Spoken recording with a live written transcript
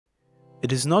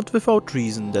It is not without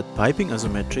reason that piping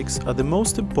isometrics are the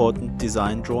most important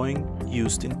design drawing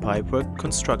used in pipework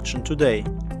construction today.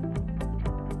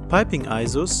 Piping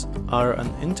isos are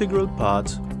an integral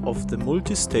part of the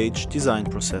multi-stage design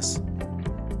process.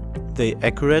 They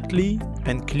accurately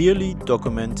and clearly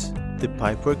document the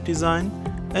pipework design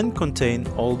and contain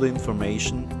all the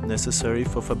information necessary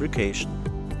for fabrication.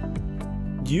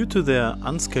 Due to their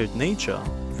unscaled nature,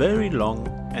 very long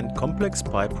and complex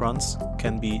pipe runs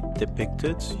can be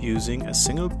depicted using a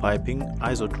single piping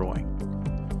ISO drawing.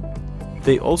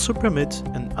 They also permit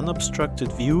an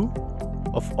unobstructed view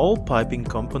of all piping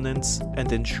components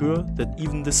and ensure that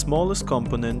even the smallest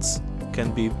components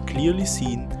can be clearly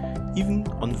seen even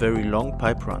on very long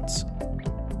pipe runs.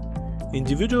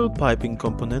 Individual piping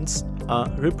components are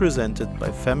represented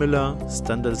by familiar,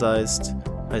 standardized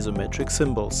isometric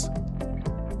symbols.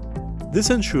 This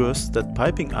ensures that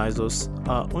piping ISOs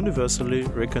are universally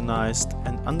recognized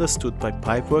and understood by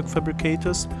pipework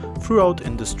fabricators throughout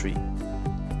industry,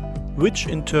 which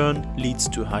in turn leads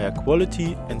to higher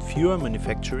quality and fewer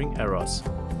manufacturing errors.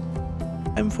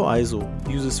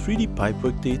 M4ISO uses 3D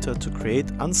pipework data to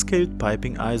create unscaled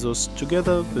piping ISOs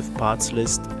together with parts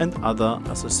list and other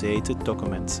associated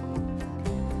documents.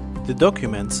 The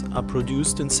documents are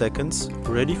produced in seconds,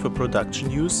 ready for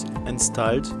production use and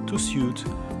styled to suit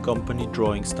company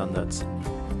drawing standards.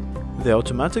 The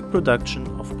automatic production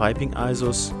of piping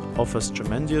ISOs offers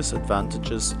tremendous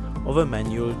advantages over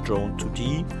manual drawn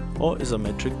 2D or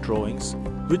isometric drawings,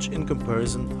 which in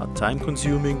comparison are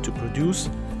time-consuming to produce,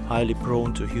 highly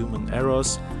prone to human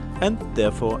errors, and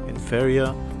therefore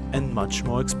inferior and much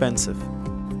more expensive.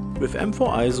 With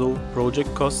M4ISO,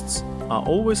 project costs are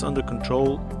always under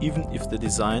control even if the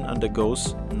design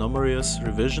undergoes numerous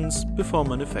revisions before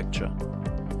manufacture.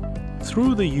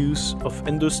 Through the use of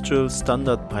industrial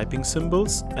standard piping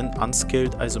symbols and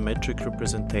unscaled isometric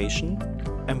representation,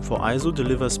 M4ISO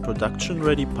delivers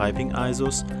production-ready piping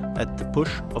ISOs at the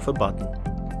push of a button.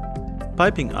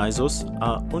 Piping ISOs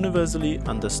are universally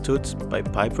understood by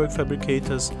pipework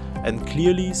fabricators and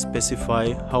clearly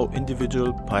specify how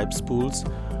individual pipe spools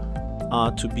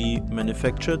are to be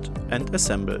manufactured and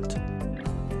assembled.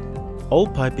 All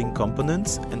piping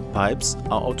components and pipes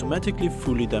are automatically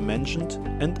fully dimensioned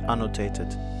and annotated.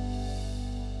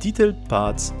 Detailed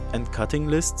parts and cutting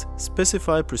lists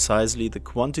specify precisely the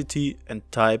quantity and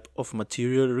type of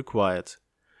material required.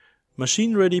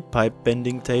 Machine-ready pipe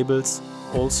bending tables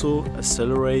also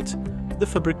accelerate the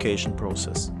fabrication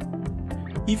process.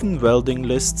 Even welding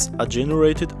lists are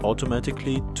generated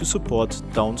automatically to support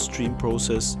downstream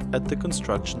process at the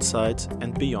construction site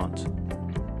and beyond.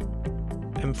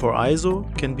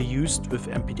 M4ISO can be used with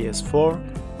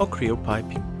MPDS4 or Creo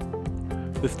Piping.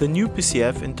 With the new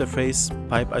PCF interface,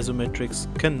 pipe isometrics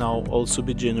can now also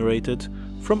be generated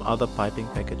from other piping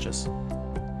packages.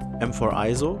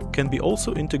 M4ISO can be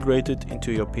also integrated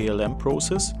into your PLM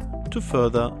process to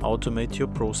further automate your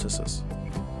processes.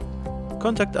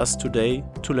 Contact us today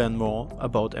to learn more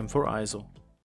about M4ISO.